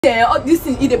Yeah, all this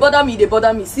thing, they bother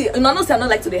me. See, I know say I don't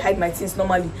like to hide my things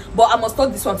normally, but I must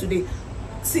talk this one today.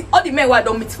 See, all the men who I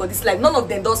don't meet for this life, none of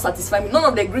them don't satisfy me. None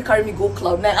of them agree carry me go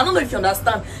Cloud9. I don't know if you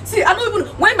understand. See, I don't even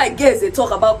when my girls they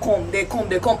talk about they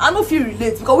come. I don't feel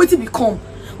relate because wait till we come.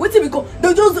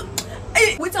 They just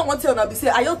wait I want to tell now. Be say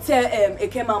I don't tell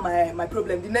Ekema my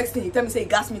problem. The next thing he tell me say he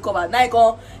gas me cover.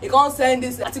 Now he can't send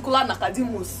this particular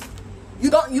NAKADEMUS. You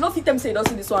don't fit them say you don't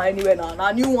see this one anywhere now. Now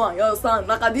new one, you understand?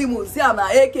 NAKADEMUS, see I'm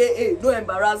AKA no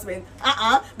embarrassment.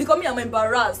 Because me I'm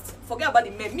embarrassed. Forget about the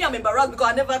men. Me I'm embarrassed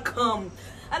because I never come.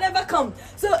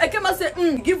 So Ekema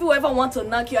say, give whoever want to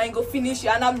knock you and go finish you,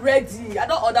 and I'm ready. I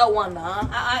don't order one.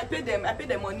 I pay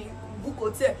them money. Book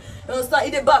hotel. You understand?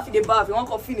 If they bath, you want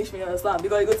to finish me, you understand?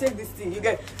 Because you go take this thing. You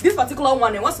get this particular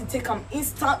one, and once you take them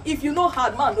instant, if you know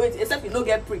hard man, no, except you don't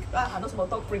get prick. I don't small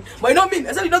talk prick. But you know what I mean?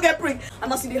 Except you don't get prick.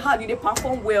 And as you hard, you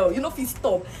perform well. You know if you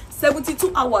stop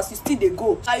 72 hours, you still they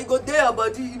go. And you go there,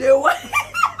 but you they work.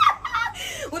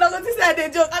 When I'm going to say they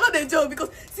joke, I know they joke because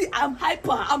see, I'm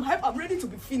hyper, I'm ready to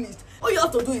be finished. All you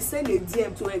have to do is send a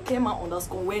DM to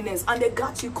ekema_awareness and they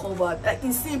got you covered. Like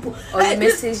it's simple. Or you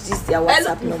message this their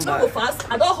WhatsApp number. Don't go fast.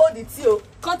 I don't hold it to you.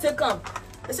 Can't take them.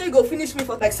 They say you go finish me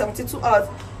for like 72 hours.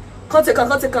 Can't take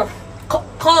them.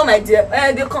 Call my dear.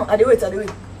 They come. I they wait.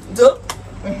 Do.